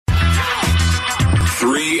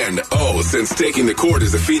3-0 since taking the court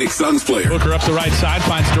as a Phoenix Suns player. Booker up the right side,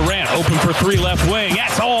 finds Durant, open for three left wing.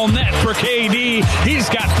 That's all net for KD. He's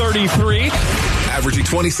got 33. Averaging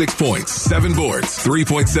 26 points, 7 boards,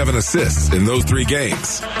 3.7 assists in those 3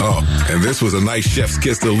 games. Oh, and this was a nice chef's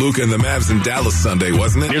kiss to Luka and the Mavs in Dallas Sunday,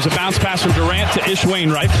 wasn't it? Here's a bounce pass from Durant to Ish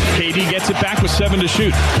Wainwright. KD gets it back with 7 to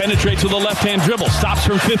shoot. Penetrates with a left-hand dribble. Stops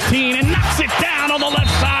from 15 and knocks it down on the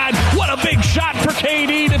left side. What a big shot for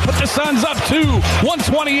KD to put the Suns up 2.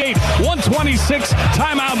 128-126.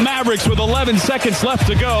 Timeout Mavericks with 11 seconds left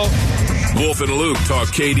to go. Wolf and Luke talk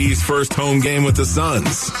KD's first home game with the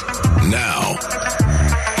Suns. Now.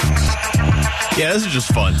 Yeah, this is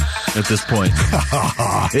just fun at this point.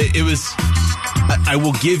 It was... I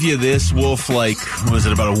will give you this, Wolf, like, was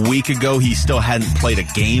it about a week ago? He still hadn't played a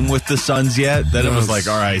game with the Suns yet. Then it was like,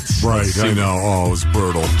 all right. Right, I know. Oh, it was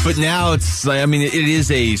brutal. But now it's, I mean, it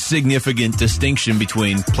is a significant distinction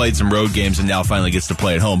between played some road games and now finally gets to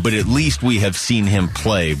play at home. But at least we have seen him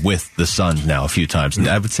play with the Suns now a few times. And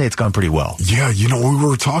I would say it's gone pretty well. Yeah, we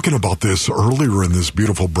were talking about this earlier in this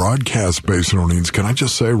beautiful broadcast, Basin Orleans. Can I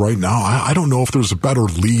just say right now, I don't know if there's a better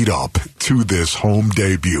lead up to this home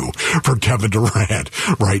debut for Kevin Durant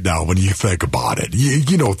right now when you think about it.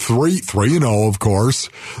 3-0, of course.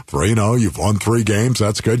 3-0, you've won 3 games.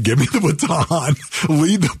 That's good. Give me the baton.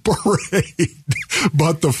 Lead the parade.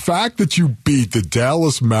 But the fact that you beat the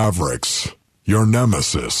Dallas Mavericks, your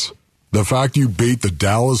nemesis, the fact you beat the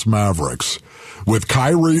Dallas Mavericks with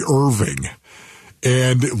Kyrie Irving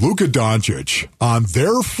and Luka Doncic on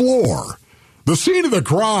their floor, the scene of the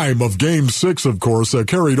crime of Game 6, of course,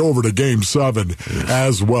 carried over to Game 7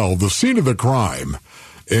 as well. The scene of the crime.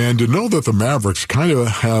 And to know that the Mavericks kind of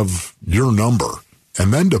have your number,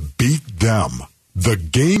 and then to beat them the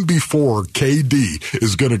game before KD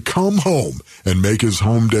is going to come home and make his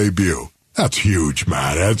home debut. That's huge,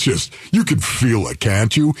 man. That's just, you can feel it,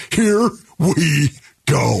 can't you? Here we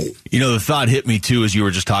go. The thought hit me, too, as you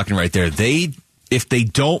were just talking right there. If they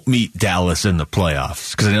don't meet Dallas in the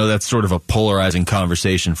playoffs, because I know that's sort of a polarizing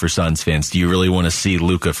conversation for Suns fans, do you really want to see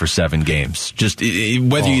Luka for 7 games? Just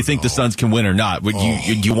whether you think the Suns can win or not,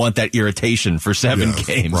 you want that irritation for 7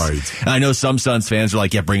 games. Right. I know some Suns fans are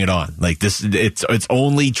like, yeah, bring it on. Like this, it's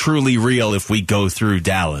only truly real if we go through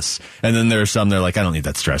Dallas. And then there are some that are like, I don't need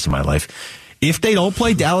that stress in my life. If they don't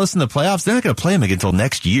play Dallas in the playoffs, they're not going to play them again until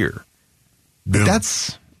next year. But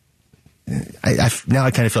that's... now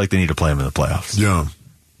I kind of feel like they need to play him in the playoffs. Yeah.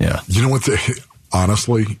 You know what?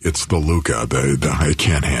 Honestly, it's the Luka. I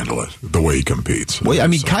can't handle it, the way he competes. Well, I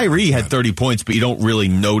mean, Kyrie had 30 points, but you don't really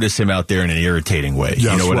notice him out there in an irritating way.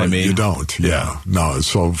 Yes, you know what I mean? You don't. Yeah. No,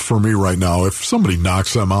 so for me right now, if somebody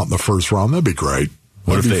knocks them out in the first round, that'd be great.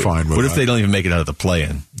 What if they don't even make it out of the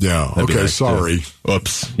play-in? Yeah. That'd okay, nice sorry. Too.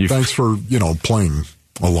 Oops. Thanks for, playing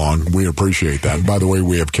along. We appreciate that. And by the way,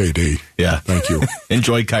 we have KD. Yeah. Thank you.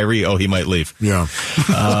 Enjoy Kyrie. Oh, he might leave. Yeah.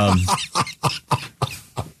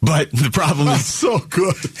 But the problem is so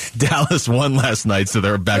good. Dallas won last night, so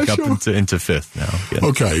they're back up into 5th now. Yeah.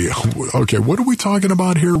 Okay. What are we talking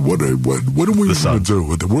about here? What do we want to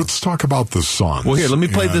do? Let's talk about the Suns. Well, here, let me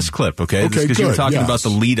play this clip, okay? Because you were talking about the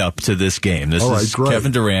lead up to this game. This is great.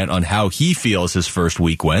 Kevin Durant on how he feels his first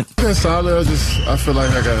week went. It's been solid. I feel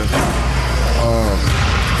like I got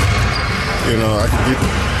I could get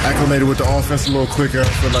acclimated with the offense a little quicker. I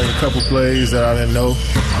feel like a couple plays that I didn't know.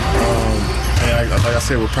 And like I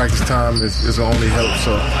said, with practice time, it's only help.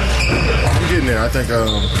 So I'm getting there. I think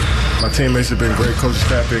my teammates have been great. Coaching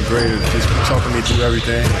staff been great at just talking me through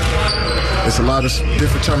everything. It's a lot of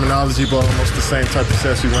different terminology, but almost the same type of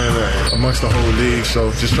sets we run amongst the whole league.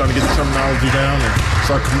 So just trying to get the terminology down and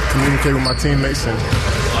so I can communicate with my teammates, and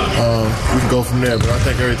we can go from there. But I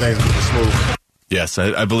think everything's moving smooth. Yes,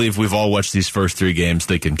 I believe we've all watched these first 3 games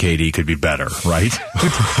thinking KD could be better, right?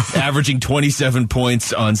 Averaging 27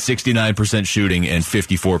 points on 69% shooting and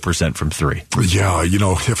 54% from 3. Yeah,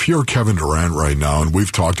 if you're Kevin Durant right now, and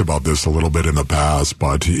we've talked about this a little bit in the past,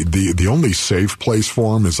 but the only safe place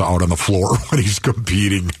for him is out on the floor when he's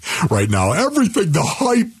competing right now. Everything, the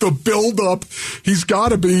hype, the build-up, he's got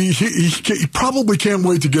to be, he probably can't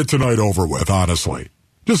wait to get tonight over with, honestly.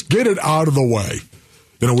 Just get it out of the way.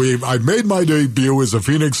 I made my debut as a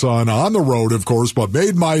Phoenix Sun on the road, of course, but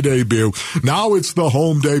made my debut. Now it's the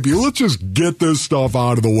home debut. Let's just get this stuff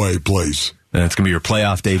out of the way, please. And it's going to be your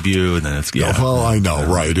playoff debut, and then it's... Yeah. Well, I know,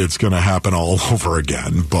 right? It's going to happen all over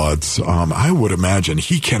again. But I would imagine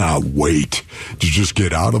he cannot wait to just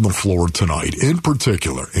get out on the floor tonight, in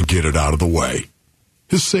particular, and get it out of the way.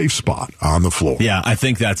 his safe spot on the floor. Yeah, I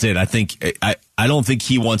think that's it. I don't think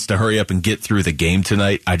he wants to hurry up and get through the game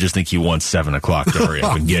tonight. I just think he wants 7 o'clock to hurry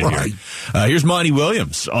up and get right. here. Here's Monty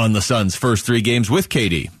Williams on the Suns' first 3 games with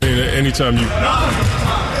KD. Anytime you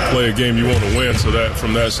play a game, you want to win. So that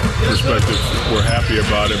from that perspective, we're happy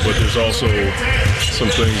about it. But there's also some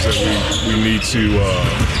things that we need to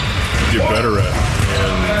get better at.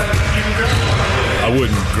 And I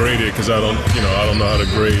wouldn't grade it because I don't know how to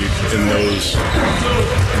grade in those.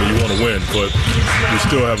 You want to win, but we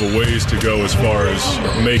still have a ways to go as far as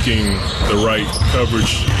making the right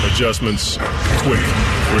coverage adjustments quick.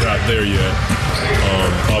 We're not there yet.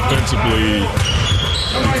 Offensively,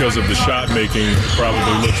 because of the shot making, it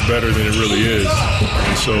probably looks better than it really is.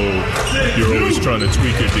 And so you're always trying to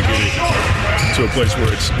tweak it to get it to a place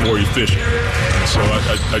where it's more efficient. And so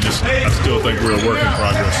I still think we're a work in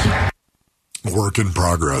progress. Work in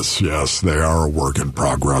progress. Yes, they are a work in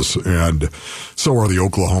progress. And so are the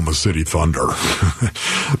Oklahoma City Thunder.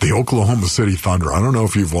 The Oklahoma City Thunder. I don't know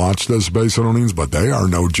if you've watched this, Basinonians, but they are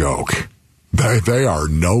no joke. They are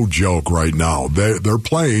no joke right now. They're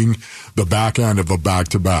playing the back end of a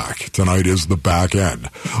back-to-back. Tonight is the back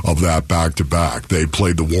end of that back-to-back. They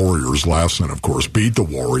played the Warriors last night, of course, beat the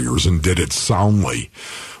Warriors and did it soundly.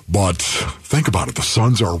 But think about it. The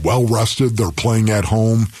Suns are well-rested. They're playing at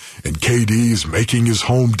home, and KD's making his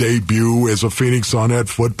home debut as a Phoenix Sun at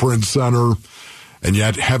Footprint Center. And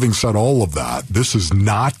yet, having said all of that, this is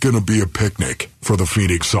not going to be a picnic for the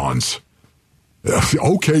Phoenix Suns.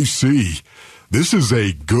 OKC, this is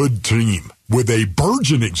a good team with a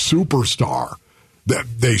burgeoning superstar.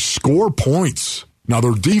 They score points. Now,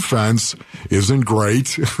 their defense isn't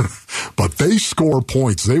great, but they score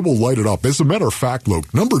points. They will light it up. As a matter of fact,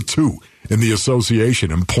 Luke, number 2 in the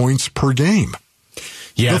association in points per game.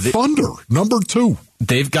 Yeah, the Thunder, number 2.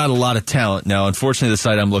 They've got a lot of talent. Now, unfortunately, the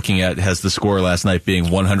site I'm looking at has the score last night being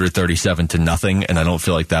 137-0, and I don't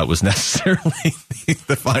feel like that was necessarily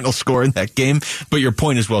the final score in that game. But your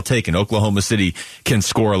point is well taken. Oklahoma City can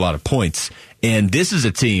score a lot of points. And this is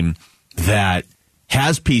a team that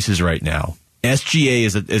has pieces right now.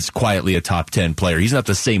 SGA is quietly a top 10 player. He's not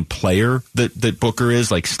the same player that Booker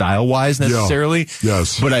is, like style-wise necessarily. Yeah.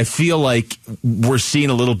 Yes. But I feel like we're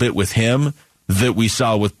seeing a little bit with him that we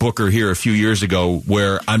saw with Booker here a few years ago,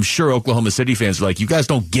 where I'm sure Oklahoma City fans are like, you guys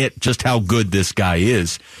don't get just how good this guy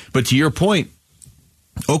is. But to your point,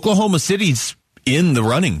 Oklahoma City's in the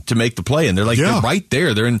running to make the play-in. They're they're right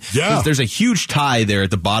there. They're in. Yeah. There's a huge tie there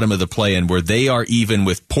at the bottom of the play-in where they are even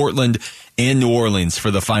with Portland and New Orleans for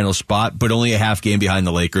the final spot, but only a half game behind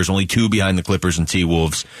the Lakers, only 2 behind the Clippers and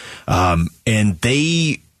T-Wolves. And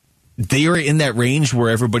they are in that range where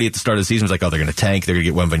everybody at the start of the season was like, oh, they're going to tank, they're going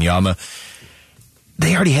to get Wembanyama.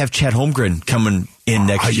 They already have Chet Holmgren coming in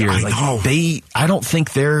next year. I know. I don't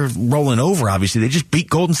think they're rolling over, obviously. They just beat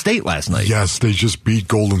Golden State last night. Yes, they just beat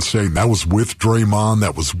Golden State. That was with Draymond.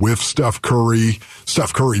 That was with Steph Curry.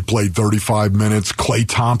 Steph Curry played 35 minutes. Klay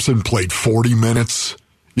Thompson played 40 minutes.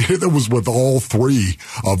 That was with all 3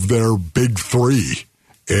 of their big 3.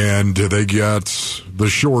 And they get the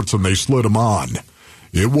shorts and they slid them on.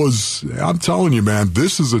 It was, I'm telling you, man,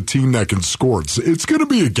 this is a team that can score. It's going to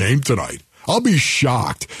be a game tonight. I'll be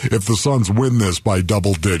shocked if the Suns win this by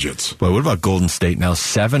double digits. Well, what about Golden State now?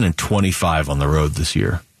 7-25 on the road this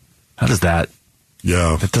year. How does that?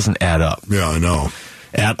 Yeah, that doesn't add up. Yeah, I know.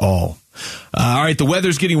 At all. All right, the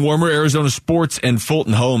weather's getting warmer. Arizona Sports and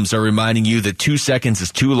Fulton Homes are reminding you that 2 seconds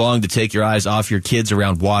is too long to take your eyes off your kids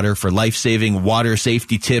around water. For life-saving water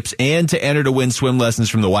safety tips and to enter to win swim lessons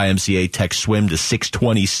from the YMCA, text SWIM to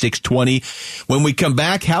 620-620. When we come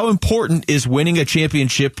back, how important is winning a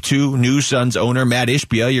championship to new Suns owner Matt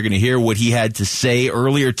Ishbia? You're going to hear what he had to say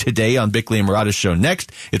earlier today on Bickley and Murata's show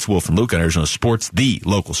next. It's Wolf and Luke on Arizona Sports, the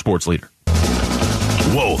local sports leader.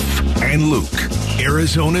 Wolf and Luke,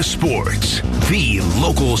 Arizona Sports, the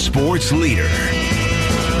local sports leader.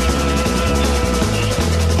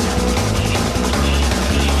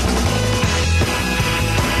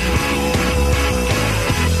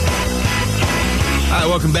 All right,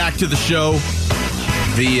 welcome back to the show.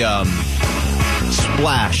 The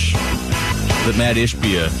splash that Matt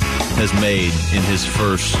Ishbia has made in his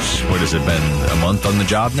first, what has it been, a month on the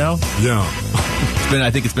job now? Yeah. I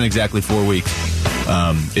think it's been exactly 4 weeks.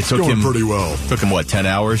 It took going him pretty well. Took him 10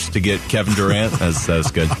 hours to get Kevin Durant.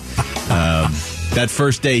 That's good. That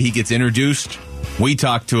first day he gets introduced, we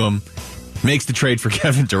talk to him, makes the trade for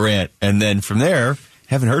Kevin Durant, and then from there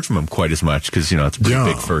haven't heard from him quite as much because, it's a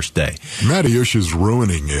pretty big first day. Matty Ish is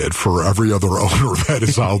ruining it for every other owner that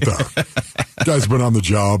is out there. Guy's been on the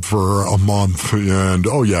job for a month, and,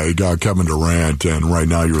 you got Kevin Durant, and right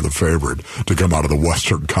now you're the favorite to come out of the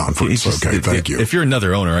Western Conference. Thank you. If you're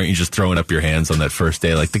another owner, aren't you just throwing up your hands on that first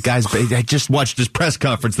day? Like, I just watched his press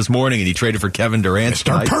conference this morning, and he traded for Kevin Durant.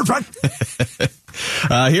 Mr. Perfect!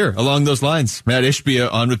 Here, along those lines, Matt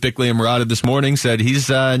Ishbia on with Bickley and Murata this morning said he's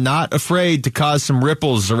not afraid to cause some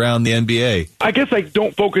ripples around the NBA. I guess I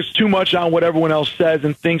don't focus too much on what everyone else says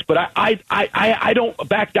and thinks, but I don't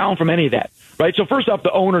back down from any of that. Right. So first off,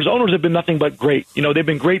 the owners have been nothing but great. They've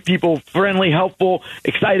been great people, friendly, helpful,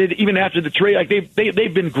 excited, even after the trade. Like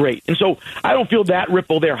they've been great. And so I don't feel that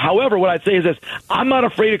ripple there. However, what I'd say is this: I'm not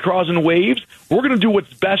afraid of crossing waves. We're going to do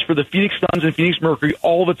what's best for the Phoenix Suns and Phoenix Mercury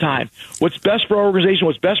all the time. What's best for our organization,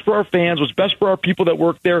 what's best for our fans, what's best for our people that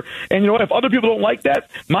work there. And if other people don't like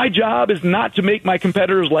that, my job is not to make my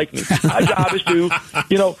competitors like me. My job is to,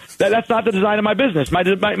 that's not the design of my business. My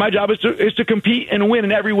job is to compete and win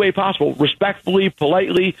in every way possible, respectfully,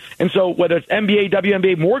 politely. And so whether it's NBA,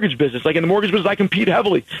 WNBA, mortgage business, like in the mortgage business, I compete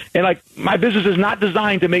heavily. And my business is not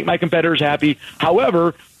designed to make my competitors happy.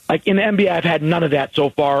 However, like in the NBA, I've had none of that so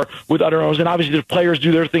far with other owners. And obviously the players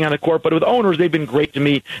do their thing on the court, but with owners, they've been great to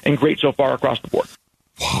me and great so far across the board.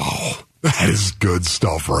 Wow. That is good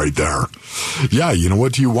stuff right there. Yeah, you know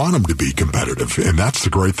what? You want him to be competitive. And that's the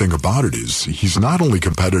great thing about it is he's not only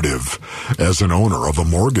competitive as an owner of a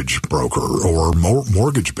mortgage broker or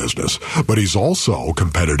mortgage business, but he's also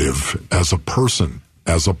competitive as a person,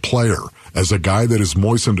 as a player, as a guy that has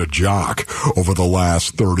moistened a jock over the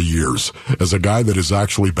last 30 years, as a guy that has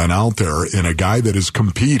actually been out there and a guy that has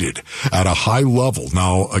competed at a high level.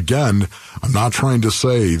 Now, again, I'm not trying to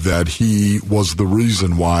say that he was the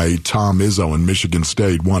reason why Tom Izzo and Michigan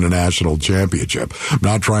State won a national championship. I'm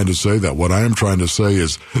not trying to say that. What I am trying to say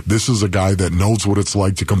is this is a guy that knows what it's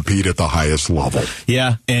like to compete at the highest level.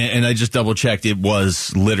 Yeah, and I just double-checked. It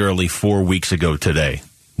was literally 4 weeks ago today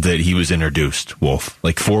that he was introduced, Wolf.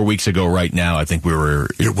 Like 4 weeks ago right now, I think we were...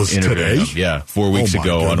 It was today? Yeah, 4 weeks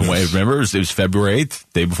ago on a way. Remember, it was February 8th,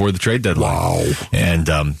 day before the trade deadline. Wow. And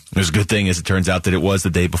it was a good thing, as it turns out, that it was the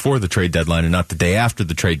day before the trade deadline and not the day after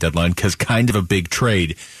the trade deadline, because kind of a big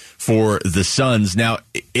trade for the Suns. Now,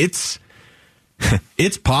 it's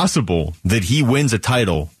possible that he wins a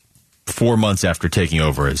title 4 months after taking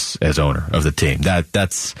over as owner of the team.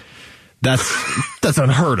 That's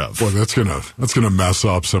unheard of. Boy, that's gonna mess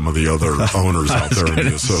up some of the other owners out there in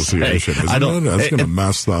the association. That's gonna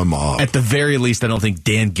mess them up. At the very least, I don't think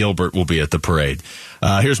Dan Gilbert will be at the parade.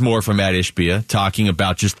 Here's more from Matt Ishbia talking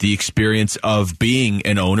about just the experience of being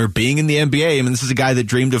an owner, being in the NBA. I mean, this is a guy that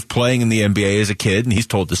dreamed of playing in the NBA as a kid, and he's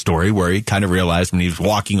told the story where he kind of realized when he was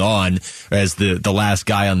walking on as the last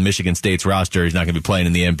guy on Michigan State's roster, he's not going to be playing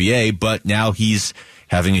in the NBA, but now he's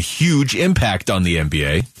having a huge impact on the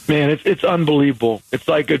NBA. Man, it's unbelievable. It's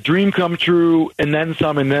like a dream come true, and then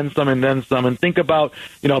some, and then some, and then some. And think about,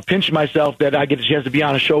 pinch myself that I get a chance to be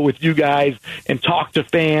on a show with you guys and talk to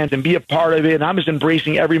fans and be a part of it. And I'm just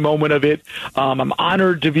embracing every moment of it. I'm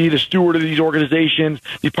honored to be the steward of these organizations,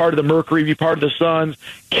 be part of the Mercury, be part of the Suns,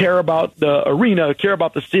 care about the arena, care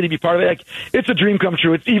about the city, be part of it. Like, it's a dream come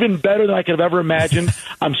true. It's even better than I could have ever imagined.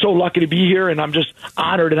 I'm so lucky to be here, and I'm just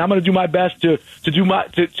honored. And I'm going to do my best to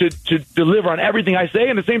deliver on everything I say.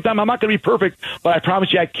 And at the same time, I'm not going to be perfect, but I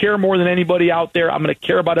promise you, I care more than anybody out there. I'm going to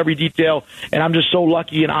care about every detail, and I'm just so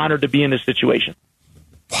lucky and honored to be in this situation.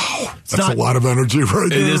 Wow, that's a lot of energy right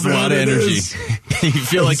there. It is a lot of energy. You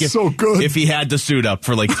feel like if he had to suit up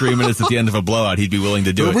for like 3 minutes at the end of a blowout, he'd be willing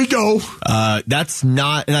to do it. Here we go. That's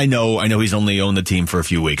not, and I know he's only owned the team for a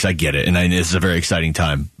few weeks. I get it, and this is a very exciting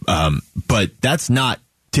time. But that's not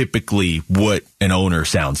typically what an owner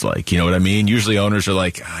sounds like. You know what I mean? Usually owners are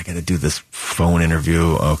like, I got to do this phone interview.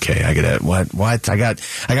 Okay, I got to what? I got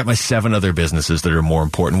my 7 other businesses that are more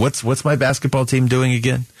important. What's my basketball team doing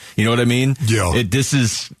again? You know what I mean? Yeah.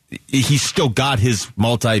 He's still got his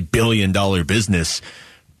multi-billion-dollar business,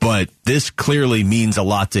 but this clearly means a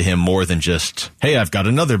lot to him more than just, hey, I've got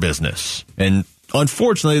another business. And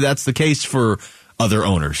unfortunately, that's the case for other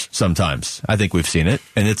owners sometimes. I think we've seen it,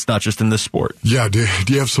 and it's not just in this sport. Yeah, do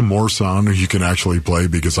you have some more sound you can actually play?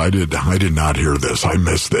 Because I did not hear this. I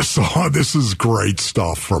missed this. So this is great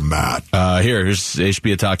stuff from Matt. Here's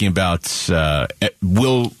HBA talking about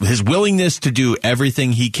his willingness to do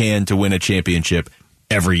everything he can to win a championship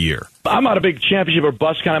every year. I'm not a big championship or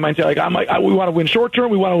bust kind of mindset. We want to win short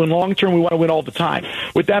term, we want to win long term, we want to win all the time.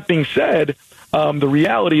 With that being said, the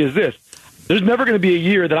reality is this. there's never going to be a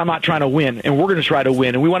year that I'm not trying to win, and we're going to try to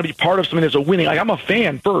win, and we want to be part of something that's a winning. Like, I'm a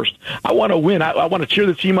fan first. I want to win. I want to cheer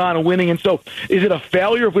the team on and winning. And so is it a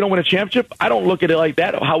failure if we don't win a championship? I don't look at it like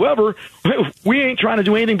that. However, we ain't trying to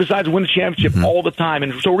do anything besides win a championship all the time.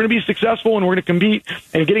 And so we're going to be successful, and we're going to compete,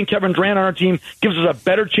 and getting Kevin Durant on our team gives us a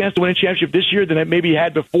better chance to win a championship this year than it maybe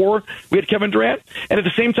had before we had Kevin Durant. And at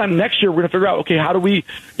the same time, next year, we're going to figure out, okay, how do we,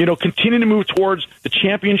 continue to move towards the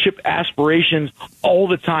championship aspirations all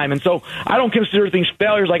the time. And so I don't consider things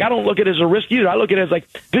failures. Like, I don't look at it as a risk either. I look at it as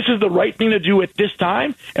like, this is the right thing to do at this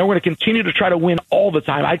time, and we're going to continue to try to win all the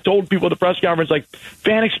time. I told people at the press conference, like,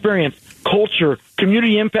 fan experience, culture,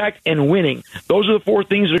 community impact, and winning. Those are the 4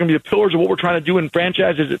 things that are going to be the pillars of what we're trying to do in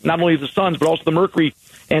franchises, not only the Suns, but also the Mercury.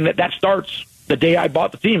 And that starts the day I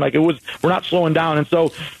bought the team. Like, we're not slowing down. And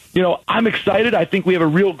so, I'm excited. I think we have a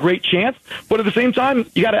real great chance. But at the same time,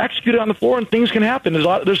 you got to execute it on the floor, and things can happen.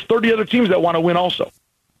 There's 30 other teams that want to win also.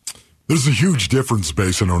 There's a huge difference,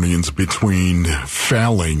 Basinonians, between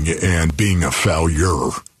failing and being a failure.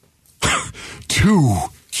 2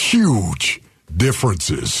 huge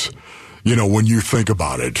differences. When you think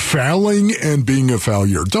about it, failing and being a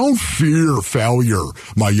failure. Don't fear failure,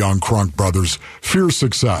 my young Crunk brothers. Fear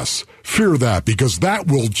success. Fear that, because that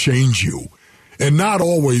will change you. And not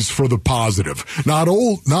always for the positive. Not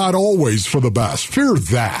always for the best. Fear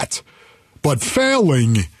that. But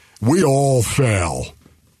failing, we all fail.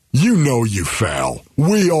 You fail.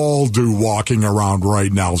 We all do, walking around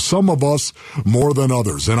right now. Some of us more than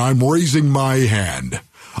others. And I'm raising my hand.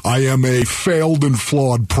 I am a failed and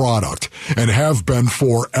flawed product and have been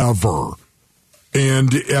forever.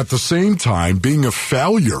 And at the same time, being a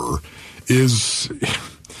failure that's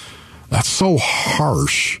so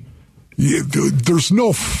harsh. There's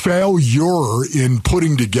no failure in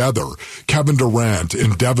putting together Kevin Durant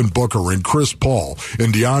and Devin Booker and Chris Paul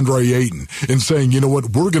and DeAndre Ayton and saying, you know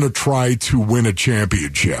what, we're going to try to win a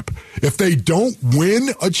championship. If they don't win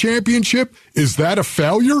a championship, is that a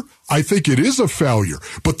failure? I think it is a failure,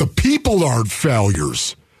 but the people aren't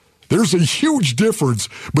failures. There's a huge difference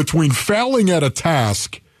between failing at a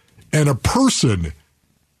task and a person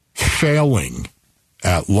failing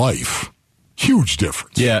at life. Huge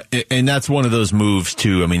difference. Yeah, and that's one of those moves,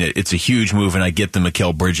 too. I mean, it's a huge move, and I get the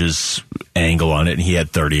Mikal Bridges angle on it, and he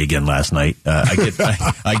had 30 again last night. I get the...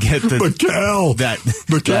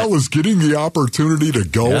 Mikal is getting the opportunity to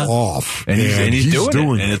go off, and he's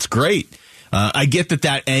doing it, and it's great. I get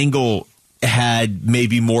that angle had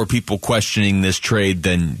maybe more people questioning this trade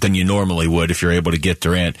than you normally would if you're able to get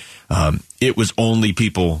Durant. It was only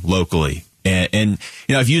people locally. And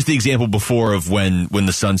I've used the example before of when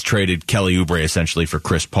the Suns traded Kelly Oubre essentially for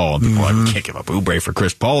Chris Paul. And people I can't give up Oubre for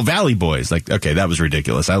Chris Paul. Valley Boys. Like, okay, that was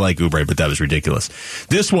ridiculous. I like Oubre, but that was ridiculous.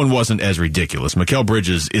 This one wasn't as ridiculous. Mikal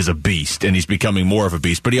Bridges is a beast, and he's becoming more of a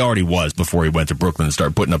beast, but he already was before he went to Brooklyn and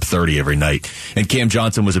started putting up 30 every night. And Cam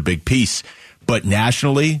Johnson was a big piece. But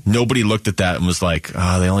nationally, nobody looked at that and was like,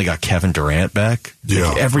 they only got Kevin Durant back.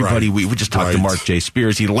 Yeah, everybody. Right. We just talked to Mark J.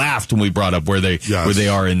 Spears. He laughed when we brought up where they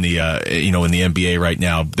are in the in the NBA right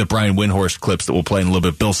now. The Brian Windhorst clips that we'll play in a little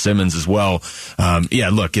bit. Bill Simmons as well.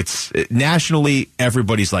 Look, it's nationally,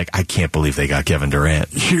 everybody's like, I can't believe they got Kevin Durant.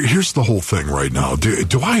 Here's the whole thing right now.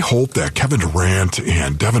 Do I hope that Kevin Durant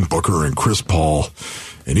and Devin Booker and Chris Paul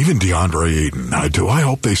and even DeAndre Ayton, do I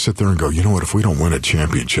hope they sit there and go, you know what, if we don't win a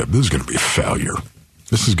championship, this is going to be a failure.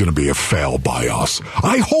 This is going to be a fail by us.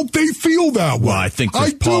 I hope they feel that way. Well, I think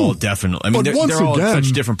Chris Paul definitely. I mean, they're all in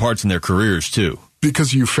such different parts in their careers, too.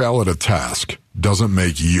 Because you fail at a task doesn't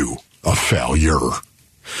make you a failure.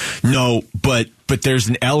 No, but there's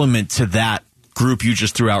an element to that group you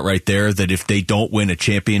just threw out right there that if they don't win a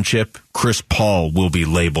championship, Chris Paul will be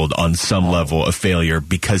labeled on some level a failure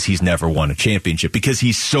because he's never won a championship, because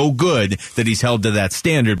he's so good that he's held to that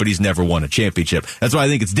standard, but he's never won a championship. That's why I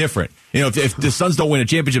think it's different. If the Suns don't win a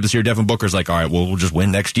championship this year, Devin Booker's like, all right, well, we'll just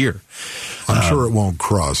win next year. I'm sure it won't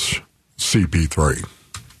crush CP3.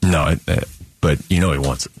 No, but he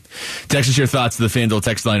wants it. Text us your thoughts to the FanDuel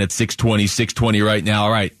text line at 620 right now.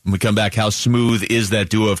 All right, when we come back, how smooth is that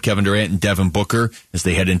duo of Kevin Durant and Devin Booker as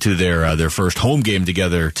they head into their first home game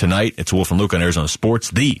together tonight? It's Wolf and Luke on Arizona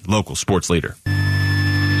Sports, the local sports leader.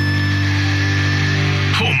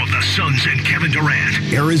 Home of the Suns and Kevin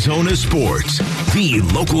Durant. Arizona Sports, the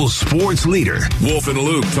local sports leader. Wolf and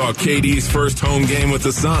Luke talk KD's first home game with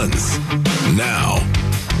the Suns. Now.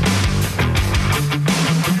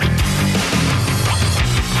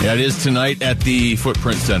 Yeah, it is tonight at the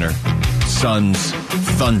Footprint Center. Suns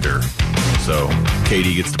Thunder. So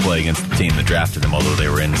KD gets to play against the team that drafted him, although they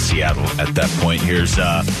were in Seattle at that point. Here's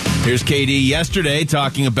KD yesterday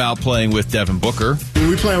talking about playing with Devin Booker. When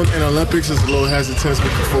we play in Olympics, it's a little hesitant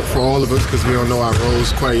for all of us because we don't know our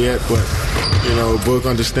roles quite yet. But, Book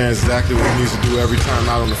understands exactly what he needs to do every time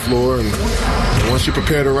out on the floor. And once you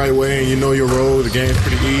prepare the right way and you know your role, the game's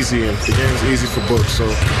pretty easy. And the game's easy for Book. So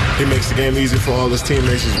he makes the game easy for all his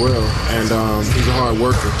teammates as well. And he's a hard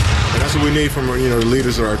worker. And that's what we need from the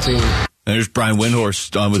leaders of our team. And there's Brian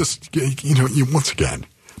Windhorst on with... Once again,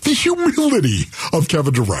 the humility of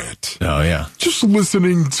Kevin Durant. Oh, yeah. Just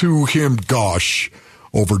listening to him gush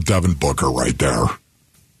over Devin Booker right there.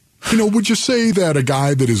 Would you say that a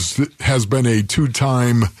guy that has been a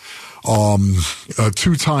two-time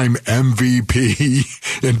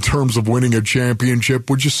MVP in terms of winning a championship,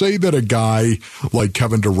 would you say that a guy like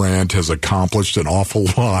Kevin Durant has accomplished an awful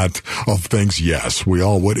lot of things? Yes, we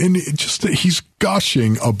all would. And he's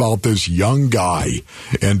gushing about this young guy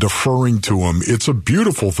and deferring to him. It's a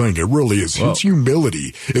beautiful thing. It really is. Whoa. His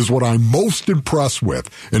humility is what I'm most impressed with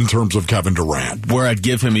in terms of Kevin Durant. Where I'd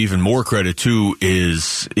give him even more credit, too,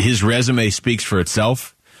 is his resume speaks for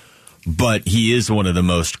itself. But he is one of the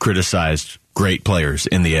most criticized great players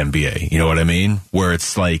in the NBA. You know what I mean? Where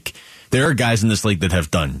it's like, there are guys in this league that have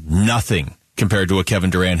done nothing compared to what Kevin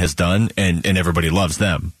Durant has done, and everybody loves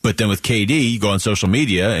them. But then with KD, you go on social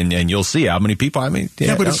media, and you'll see how many people,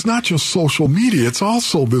 Yeah, but it's not just social media. It's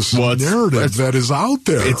also this narrative that is out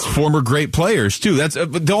there. It's former great players, too. That's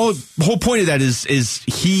the whole point of that is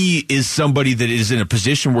he is somebody that is in a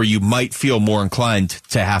position where you might feel more inclined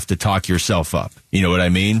to have to talk yourself up. You know what I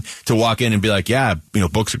mean? To walk in and be like,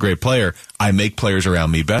 Book's a great player. I make players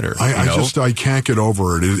around me better. I can't get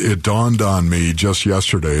over it. It dawned on me just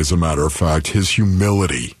yesterday, as a matter of fact, his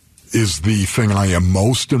humility is the thing I am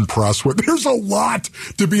most impressed with. There's a lot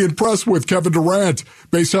to be impressed with Kevin Durant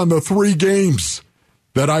based on the 3 games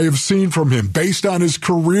that I have seen from him, based on his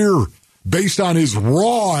career, based on his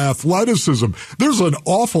raw athleticism. There's an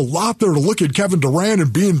awful lot there to look at Kevin Durant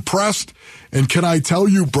and be impressed. And can I tell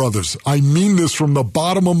you, brothers, I mean this from the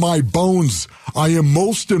bottom of my bones. I am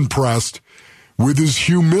most impressed with his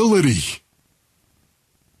humility.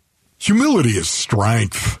 Humility is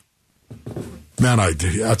strength. Man,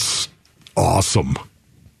 that's awesome.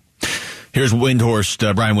 Here's Brian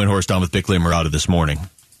Windhorst on with Bickley and Murata this morning.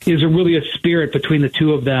 There's really a spirit between the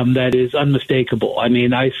two of them that is unmistakable. I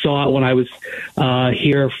mean, I saw it when I was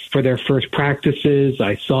here for their first practices.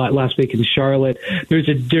 I saw it last week in Charlotte. There's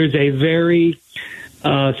a very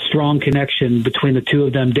strong connection between the two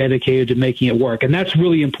of them dedicated to making it work. And that's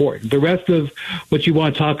really important. The rest of what you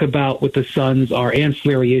want to talk about with the Suns are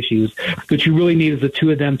ancillary issues. What you really need is the two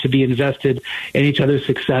of them to be invested in each other's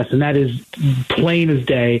success. And that is plain as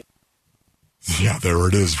day. Yeah, there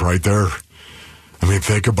it is right there. I mean,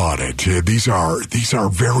 think about it. These are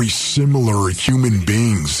very similar human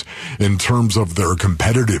beings in terms of their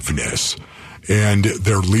competitiveness and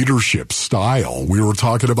their leadership style. We were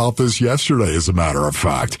talking about this yesterday, as a matter of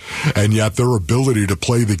fact. And yet their ability to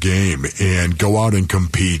play the game and go out and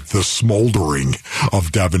compete, the smoldering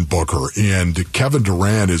of Devin Booker and Kevin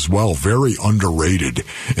Durant as well, very underrated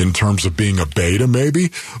in terms of being a beta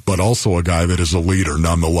maybe, but also a guy that is a leader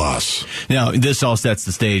nonetheless. Now, this all sets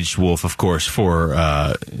the stage, Wolf, of course, for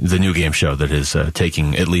the new game show that is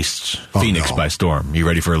taking at least Phoenix by storm. You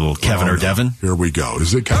ready for a little Kevin or Devin? Here we go.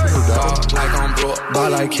 Is it Kevin or Devin? Let's go.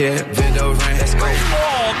 All net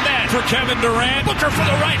for Kevin Durant. Booker for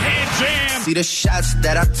the right-hand jam. See the shots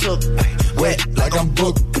that I took, wet like I'm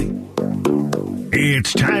booked.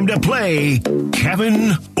 It's time to play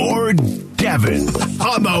Kevin or Devin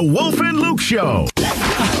on the Wolf and Luke Show.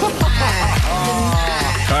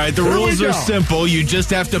 All right, the rules are simple. You just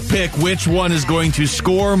have to pick which one is going to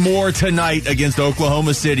score more tonight against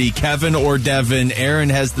Oklahoma City, Kevin or Devin. Aaron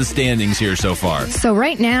has the standings here so far. So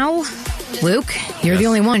right now, Luke, you're the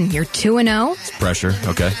only one. You're 2-0. Pressure,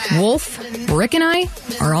 okay. Wolf, Rick, and I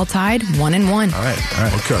are all tied 1-1. All right.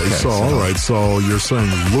 Okay, so you're saying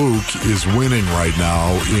Luke is winning right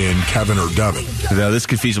now in Kevin or Devin. Now, this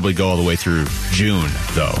could feasibly go all the way through June,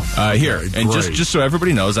 though. Here, and just so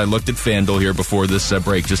everybody knows, I looked at FanDuel here before this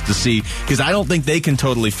break just to see, because I don't think they can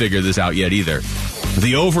totally figure this out yet either.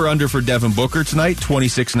 The over-under for Devin Booker tonight,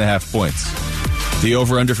 26.5 points. The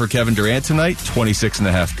over-under for Kevin Durant tonight,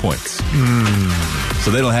 26.5 points.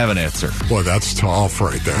 So they don't have an answer. Boy, that's tough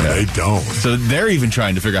right there. Yeah. They don't. So they're even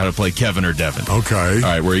trying to figure out how to play Kevin or Devin. Okay. All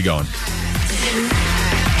right, where are you going?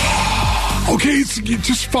 Okay,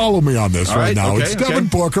 just follow me on this right now. Okay, it's Devin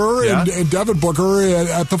Booker and Devin Booker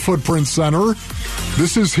at the Footprint Center.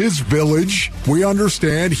 This is his village. We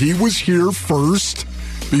understand he was here first.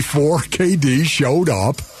 before KD showed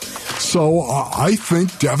up. So I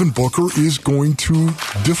think Devin Booker is going to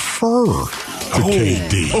defer to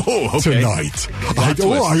KD tonight.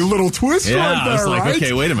 A little twist right there, I was like, right?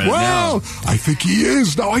 okay, wait a minute. Well, I think he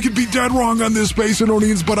is. Now, I could be dead wrong on this,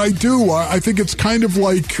 Basinonians, but I do. I think it's kind of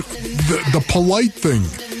like the polite thing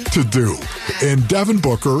to do. And Devin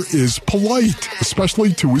Booker is polite,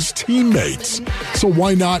 especially to his teammates. So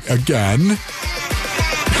why not, again,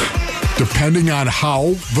 depending on how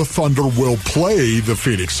the Thunder will play the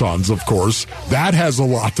Phoenix Suns, of course, that has a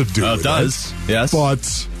lot to do with it. It does, yes. But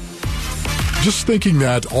just thinking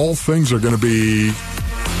that all things are going to be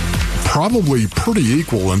probably pretty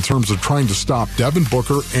equal in terms of trying to stop Devin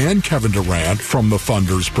Booker and Kevin Durant from the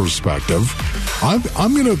Thunder's perspective,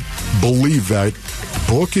 I'm going to believe that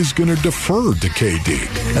Book is going to defer to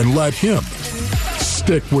KD and let him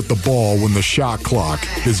stick with the ball when the shot clock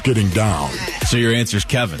is getting down. So your answer is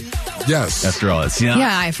Kevin? Yes. After all that.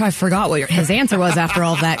 I forgot what his answer was after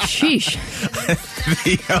all that. Sheesh.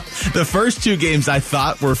 The first two games I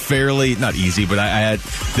thought were fairly, not easy, but I had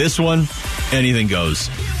this one, anything goes.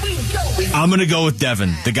 I'm going to go with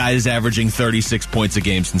Devin. The guy is averaging 36 points a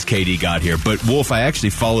game since KD got here. But, Wolf, I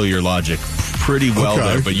actually follow your logic pretty well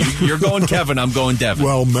there. But you're going Kevin, I'm going Devin.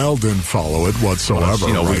 Well, Mel didn't follow it whatsoever.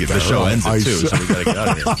 Well, the show ends at 2, so we got to get out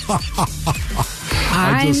of here.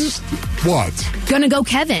 What? Gonna go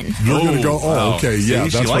Kevin. You're gonna go. Wow. Okay, yeah,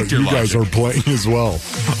 See, that's what you guys are playing as well.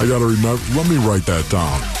 I gotta remember. Let me write that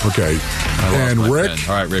down. Okay, and Rick. Pen.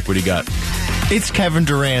 All right, Rick, what do you got? It's Kevin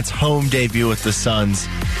Durant's home debut with the Suns.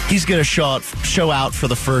 He's going to show out for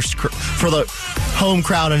the home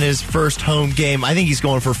crowd in his first home game. I think he's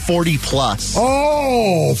going for 40 plus.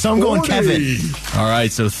 Oh, so I'm going Kevin. All right,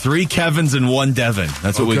 so 3 Kevins and 1 Devin.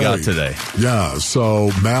 That's what we got today. Yeah.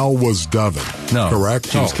 So Mal was Devin. No, correct.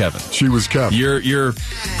 She was Kevin. She was Kevin. Your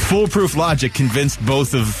foolproof logic convinced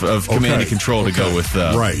both of Command and Control to go with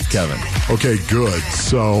Kevin. Okay, good.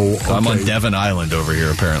 So I'm on Devon Island over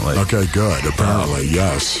here, apparently. Okay, good. Apparently,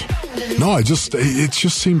 yes. No, it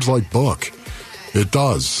just seems like Book. It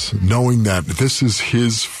does, knowing that this is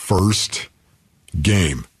his first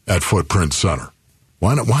game at Footprint Center.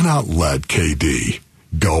 Why not let KD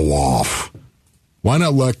go off? Why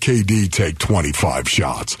not let KD take 25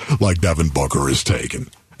 shots like Devin Booker is taking,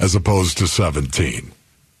 as opposed to 17?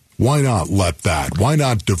 Why not let that? Why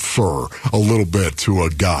not defer a little bit to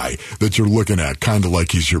a guy that you're looking at kind of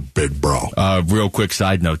like he's your big bro? Real quick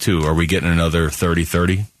side note, too. Are we getting another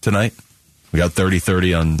 30-30 tonight? We got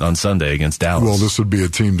 30-30 on Sunday against Dallas. Well, this would be a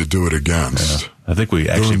team to do it against. Yeah. I think we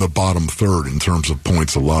actually... They're in the bottom third in terms of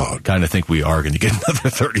points allowed. Kind of think we are going to get another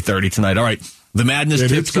 30-30 tonight. All right. The madness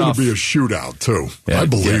tips off. It's going to be a shootout, too. Yeah, I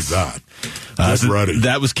believe that. Get ready.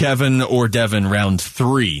 That was Kevin or Devin, round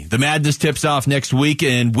 3. The madness tips off next week,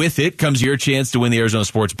 and with it comes your chance to win the Arizona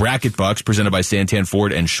Sports Bracket Bucks, presented by Santan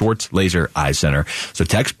Ford and Schwartz Laser Eye Center. So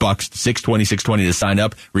text Bucks 620-620 to sign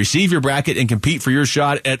up, receive your bracket, and compete for your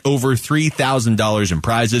shot at over $3,000 in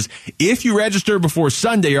prizes. If you register before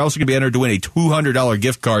Sunday, you're also going to be entered to win a $200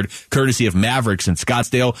 gift card, courtesy of Mavericks in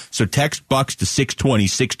Scottsdale. So text Bucks to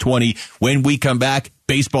 620-620. When we come back,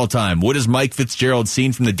 baseball time. What has Mike Fitzgerald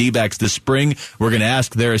seen from the D-backs this spring? We're going to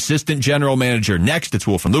ask their assistant general manager next. It's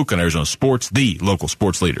Wolf and Luke on Arizona Sports, the local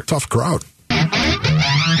sports leader. Tough crowd.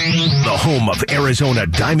 The home of Arizona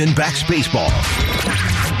Diamondbacks baseball.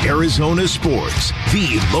 Arizona Sports,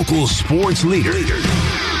 the local sports leader.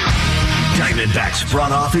 Diamondbacks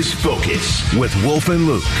front office focus with Wolf and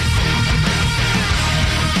Luke.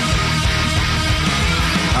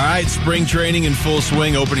 All right, spring training in full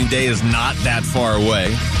swing. Opening day is not that far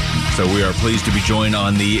away. So we are pleased to be joined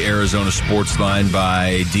on the Arizona Sports Line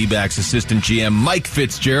by D-backs assistant GM Mike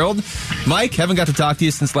Fitzgerald. Mike, haven't got to talk to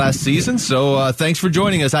you since last season, so thanks for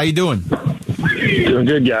joining us. How you doing? Doing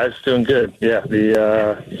good, guys. Doing good. Yeah,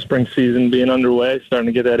 the spring season being underway, starting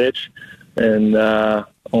to get that itch. And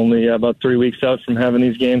only about 3 weeks out from having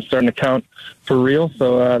these games starting to count for real.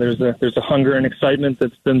 So there's a hunger and excitement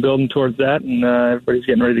that's been building towards that, and everybody's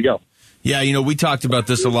getting ready to go. Yeah, we talked about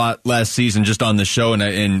this a lot last season just on the show, and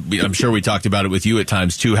I'm sure we talked about it with you at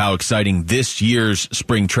times, too, how exciting this year's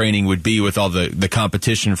spring training would be with all the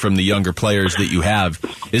competition from the younger players that you have.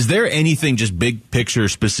 Is there anything just big picture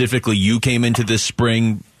specifically you came into this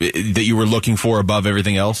spring that you were looking for above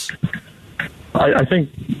everything else? I think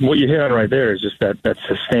what you hit on right there is just that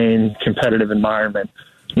sustained competitive environment,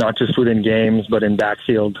 not just within games, but in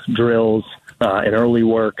backfield drills, in early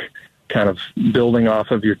work, kind of building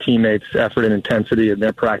off of your teammates' effort and intensity and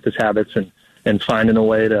their practice habits and finding a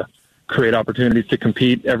way to create opportunities to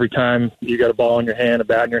compete every time you got a ball in your hand, a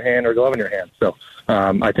bat in your hand, or a glove in your hand. So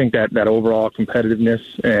I think that overall competitiveness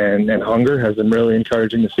and hunger has been really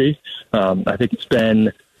encouraging to see. I think it's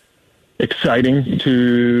been exciting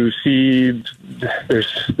to see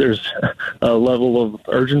there's a level of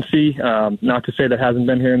urgency. Not to say that hasn't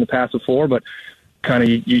been here in the past before, but kind of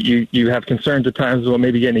you have concerns at times about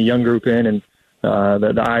maybe getting a young group in, and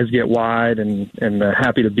the eyes get wide, and the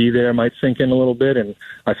happy to be there might sink in a little bit. And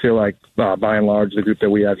I feel like by and large the group that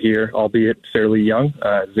we have here, albeit fairly young,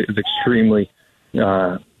 is extremely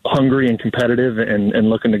hungry and competitive and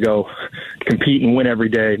looking to go compete and win every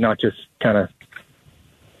day, not just kind of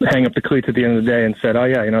hang up the cleats at the end of the day and said, oh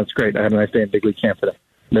yeah, it's great, I had a nice day in big league camp today.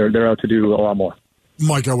 They're out to do a lot more.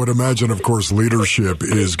 Mike, I would imagine, of course, leadership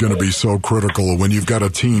is going to be so critical when you've got a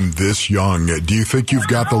team this young. Do you think you've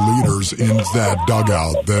got the leaders in that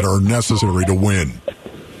dugout that are necessary to win?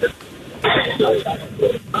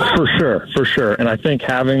 For sure. And I think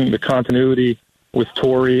having the continuity with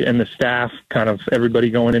Torrey and the staff, kind of everybody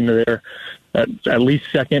going into their at least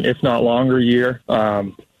second, if not longer year,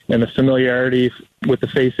 and the familiarity with the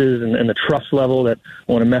faces and the trust level that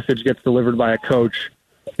when a message gets delivered by a coach,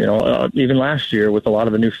 even last year with a lot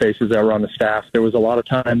of the new faces that were on the staff, there was a lot of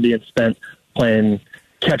time being spent playing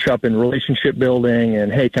catch up in relationship building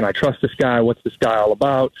and, hey, can I trust this guy? What's this guy all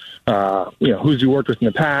about? Who's he worked with in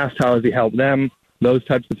the past? How has he helped them? Those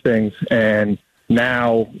types of things. And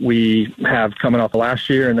now we have coming off of last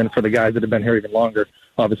year, and then for the guys that have been here even longer,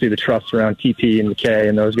 obviously the trust around TP and McKay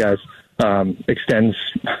and those guys extends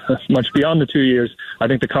much beyond the 2 years. I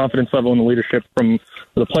think the confidence level and the leadership from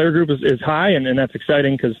the player group is high, and that's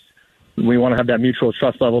exciting because we want to have that mutual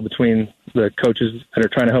trust level between the coaches that are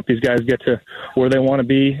trying to help these guys get to where they want to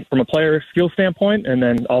be from a player skill standpoint, and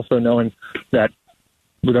then also knowing that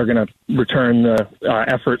they're going to return the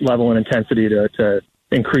effort level and intensity to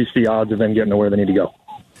increase the odds of them getting to where they need to go.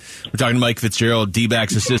 We're talking to Mike Fitzgerald,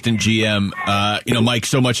 D-backs assistant GM. Mike,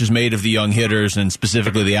 so much is made of the young hitters and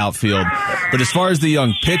specifically the outfield. But as far as the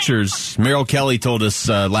young pitchers, Merrill Kelly told us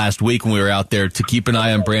last week when we were out there to keep an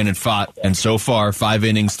eye on Brandon Pfaadt. And so far, 5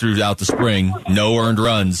 innings throughout the spring, no earned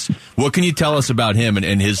runs. What can you tell us about him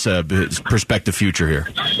and his prospective future here?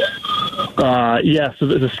 So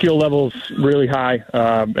the skill level's really high.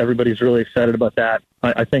 Everybody's really excited about that.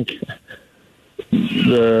 I think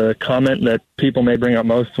the comment that people may bring up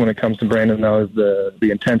most when it comes to Brandon, though, is the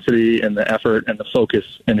intensity and the effort and the focus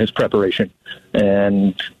in his preparation,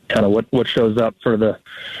 and kind of what shows up for the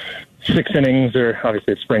 6 innings, or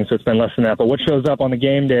obviously it's spring, so it's been less than that. But what shows up on the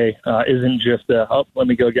game day isn't just let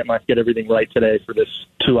me go get everything right today for this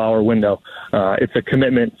 2-hour window. It's a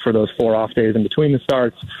commitment for those 4 off days in between the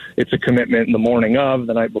starts. It's a commitment in the morning of,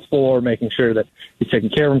 the night before, making sure that he's taking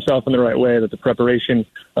care of himself in the right way, that the preparation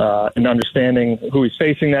and understanding who he's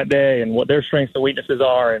facing that day and what their strengths and weaknesses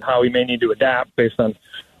are and how he may need to adapt based on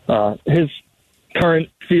his current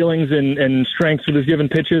feelings and strengths with his given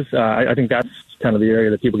pitches. I think that's kind of the area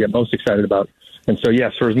that people get most excited about. And so,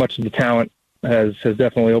 yes, for as much as the talent has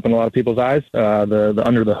definitely opened a lot of people's eyes, the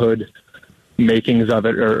under the hood makings of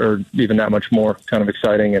it are even that much more kind of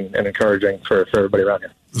exciting and encouraging for everybody around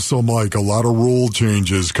here. So, Mike, a lot of rule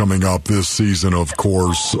changes coming up this season, of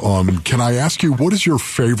course. Can I ask you, what is your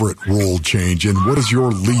favorite rule change and what is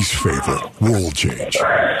your least favorite rule change?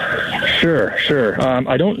 Sure.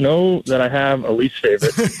 I don't know that I have a least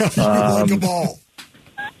favorite. Like them all.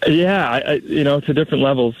 Yeah, to different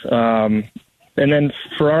levels. And then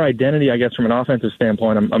for our identity, I guess from an offensive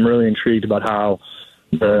standpoint, I'm really intrigued about how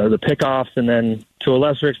the pickoffs, and then to a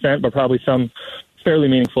lesser extent, but probably some fairly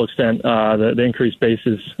meaningful extent, the increased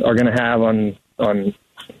bases are going to have on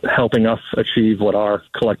helping us achieve what our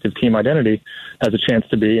collective team identity has a chance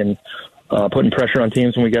to be, and putting pressure on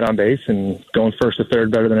teams when we get on base, and going first to third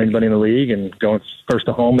better than anybody in the league, and going first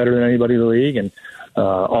to home better than anybody in the league, and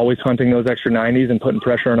always hunting those extra 90s and putting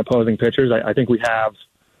pressure on opposing pitchers. I think we have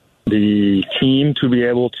the team to be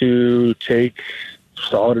able to take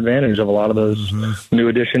solid advantage of a lot of those new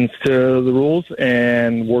additions to the rules,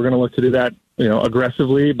 and we're going to look to do that,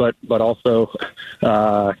 aggressively, but also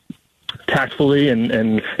tactfully and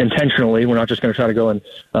intentionally. We're not just going to try to go and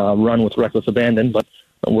run with reckless abandon, but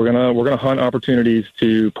we're gonna hunt opportunities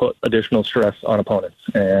to put additional stress on opponents.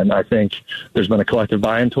 And I think there's been a collective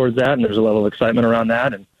buy-in towards that, and there's a level of excitement around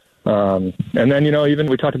that. And then even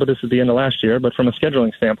we talked about this at the end of last year, but from a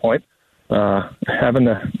scheduling standpoint, having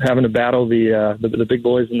to battle the big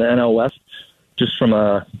boys in the NL West, just from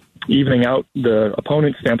a evening out the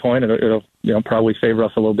opponent standpoint, it'll probably favor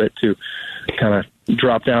us a little bit to kind of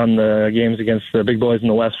drop down the games against the big boys in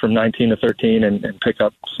the West from 19 to 13 and pick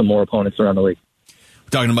up some more opponents around the league.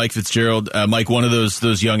 Talking to Mike Fitzgerald. Mike, one of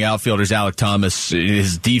those young outfielders, Alec Thomas,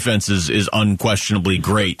 his defense is unquestionably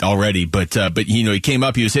great already, but he came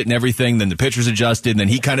up, he was hitting everything, then the pitchers adjusted, and then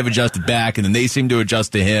he kind of adjusted back, and then they seemed to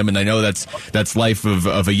adjust to him, and I know that's life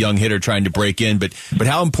of a young hitter trying to break in, but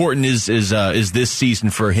how important is this season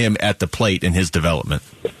for him at the plate in his development?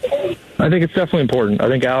 I think it's definitely important. I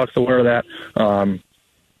think Alec's aware of that.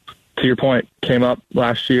 To your point, came up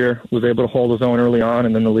last year, was able to hold his own early on,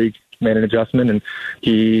 and then the league made an adjustment, and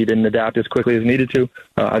he didn't adapt as quickly as needed to.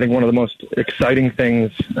 I think one of the most exciting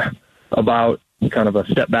things about kind of a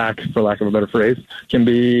step back, for lack of a better phrase, can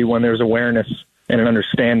be when there's awareness and an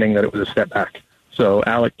understanding that it was a step back. So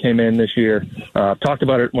Alec came in this year, talked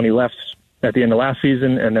about it when he left at the end of last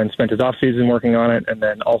season, and then spent his off season working on it, and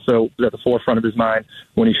then also was at the forefront of his mind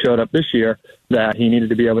when he showed up this year that he needed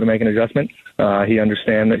to be able to make an adjustment. He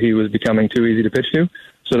understand that he was becoming too easy to pitch to.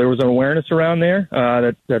 So there was an awareness around there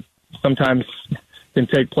that sometimes can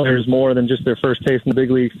take players more than just their first taste in the big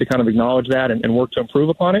leagues to kind of acknowledge that and work to improve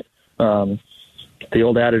upon it. The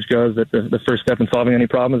old adage goes that the first step in solving any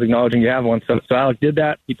problem is acknowledging you have one. So Alec did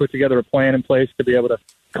that. He put together a plan in place to be able to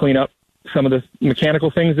clean up some of the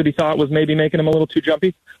mechanical things that he thought was maybe making him a little too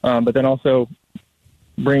jumpy, but then also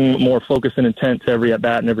bring more focus and intent to every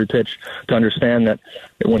at-bat and every pitch to understand that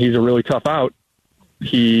when he's a really tough out,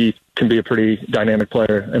 he can be a pretty dynamic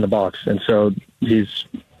player in the box. And so he's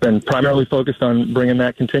been primarily focused on bringing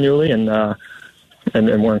that continually, and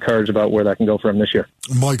we're encouraged about where that can go for him this year.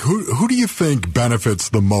 Mike, who do you think benefits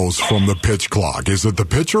the most from the pitch clock? Is it the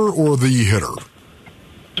pitcher or the hitter?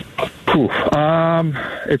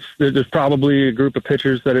 There's probably a group of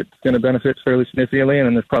pitchers that it's going to benefit fairly significantly, and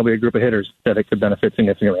then there's probably a group of hitters that it could benefit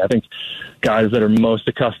significantly. I think guys that are most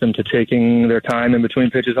accustomed to taking their time in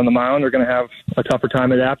between pitches on the mound are going to have a tougher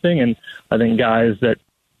time adapting, and I think guys that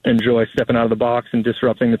enjoy stepping out of the box and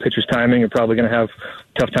disrupting the pitcher's timing are probably going to have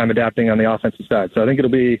a tough time adapting on the offensive side. So I think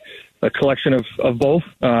it'll be a collection of both.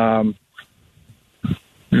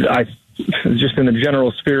 Just in the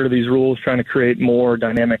general spirit of these rules, trying to create more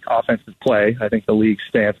dynamic offensive play, I think the league's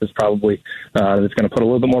stance is probably it's going to put a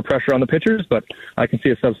little bit more pressure on the pitchers, but I can see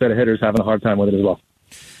a subset of hitters having a hard time with it as well.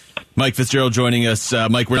 Mike Fitzgerald joining us.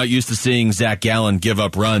 Mike, we're not used to seeing Zach Gallen give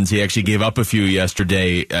up runs. He actually gave up a few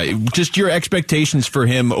yesterday. Just your expectations for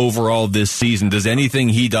him overall this season. Does anything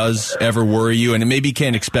he does ever worry you? And maybe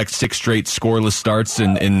can't expect 6 straight scoreless starts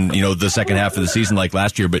in the second half of the season like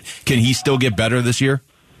last year, but can he still get better this year?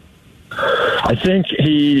 I think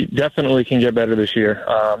he definitely can get better this year.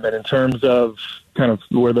 And in terms of kind of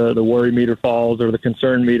where the worry meter falls or the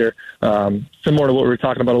concern meter, similar to what we were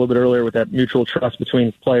talking about a little bit earlier with that mutual trust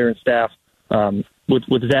between player and staff.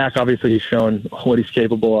 With Zach, obviously he's shown what he's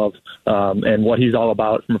capable of and what he's all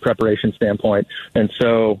about from a preparation standpoint. And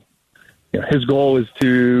so his goal is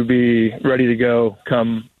to be ready to go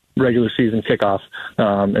come regular season kickoff.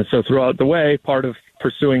 And so throughout the way, part of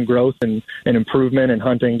pursuing growth and improvement and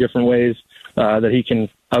hunting different ways that he can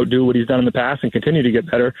outdo what he's done in the past and continue to get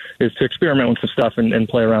better is to experiment with some stuff and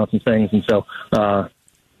play around with some things. And so for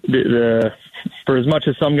as much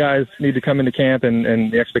as some guys need to come into camp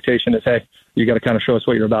and the expectation is, hey, you got to kind of show us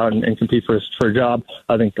what you're about and compete for a job,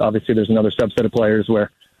 I think obviously there's another subset of players where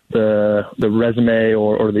the resume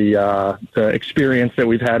or the experience that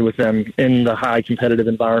we've had with them in the high competitive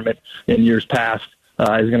environment in years past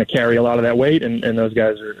is going to carry a lot of that weight, and those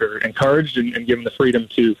guys are encouraged and given the freedom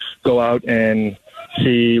to go out and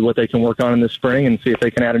see what they can work on in the spring and see if they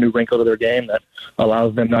can add a new wrinkle to their game that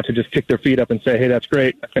allows them not to just kick their feet up and say, hey, that's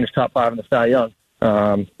great, I finished top 5 in the Cy Young.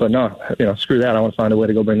 But no, screw that. I want to find a way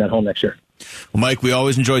to go bring that home next year. Well, Mike, we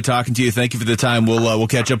always enjoy talking to you. Thank you for the time. We'll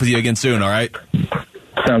catch up with you again soon, all right?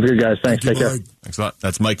 Sounds good, guys. Thanks. Take care. Thanks a lot.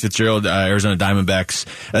 That's Mike Fitzgerald, Arizona Diamondbacks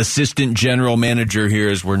assistant general manager here,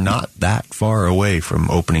 as we're not that far away from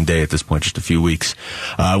opening day at this point, just a few weeks.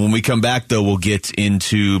 When we come back, though, we'll get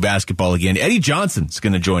into basketball again. Eddie Johnson's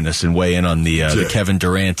going to join us and weigh in on the Kevin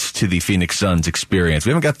Durant to the Phoenix Suns experience.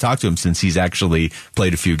 We haven't got to talk to him since he's actually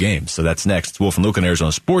played a few games. So that's next. Wolf and Luke on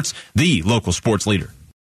Arizona Sports, the local sports leader.